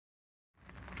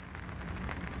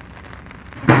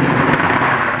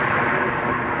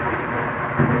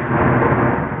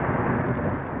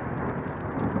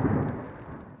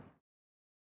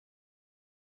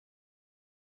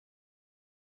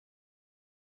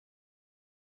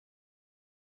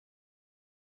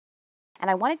and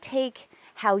I want to take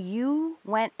how you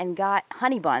went and got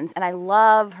Honey Buns, and I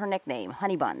love her nickname,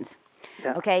 Honey Buns.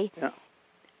 Yeah. Okay? Yeah.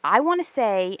 I want to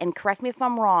say, and correct me if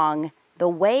I'm wrong, the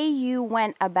way you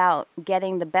went about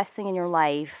getting the best thing in your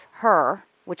life, her,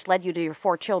 which led you to your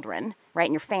 4 children, right,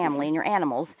 and your family and your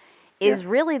animals, is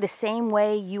really the same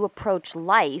way you approach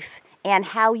life and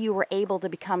how you were able to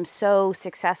become so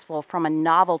successful from a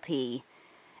novelty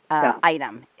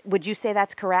item. Would you say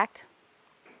that's correct?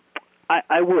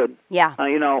 I would. Yeah.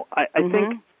 I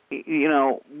think,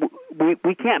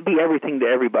 we can't be everything to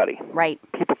everybody. Right.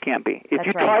 People can't be. If That's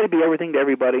you right. try to be everything to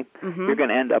everybody, you're going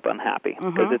to end up unhappy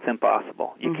because it's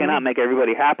impossible. You cannot make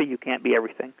everybody happy. You can't be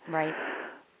everything. Right.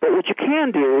 But what you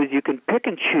can do is you can pick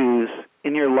and choose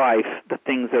in your life the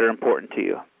things that are important to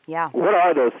you. Yeah. What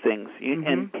are those things?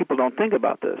 And people don't think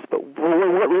about this, but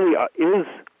what really is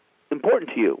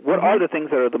important to you? What are the things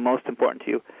that are the most important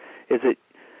to you? Is it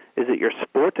your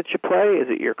sport that you play? Is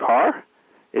it your car?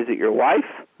 Is it your wife?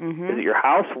 Is it your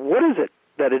house? What is it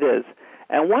that it is?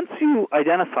 And once you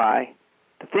identify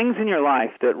the things in your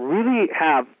life that really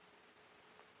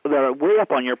that are way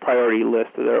up on your priority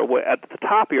list, that are way at the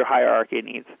top of your hierarchy of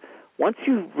needs, once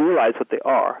you realize what they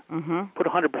are, put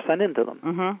 100% into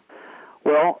them.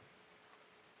 Well,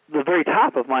 the very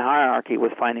top of my hierarchy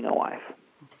was finding a wife.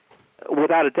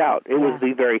 Without a doubt, it was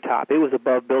the very top. It was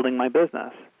above building my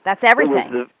business. That's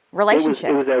everything. Relationships.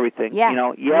 It was everything.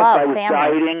 Yeah. Yes, Love, I was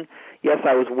family. dieting. Yes,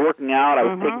 I was working out. I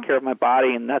was taking care of my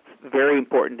body, and that's very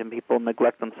important, and people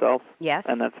neglect themselves. Yes.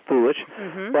 And that's foolish.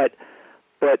 But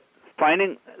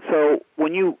finding, so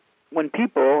when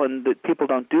people, and the people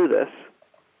don't do this,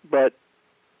 but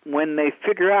when they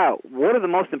figure out what are the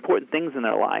most important things in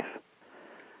their life,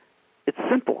 it's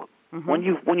simple. When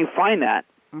you find that,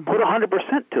 put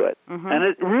 100% to it. And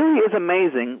it really is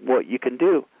amazing what you can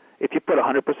do if you put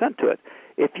 100% to it.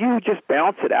 If you just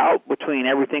balance it out between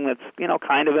everything that's,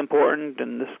 kind of important,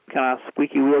 and this kind of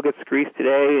squeaky wheel gets greased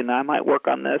today, and I might work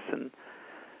on this, and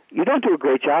you don't do a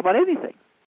great job on anything.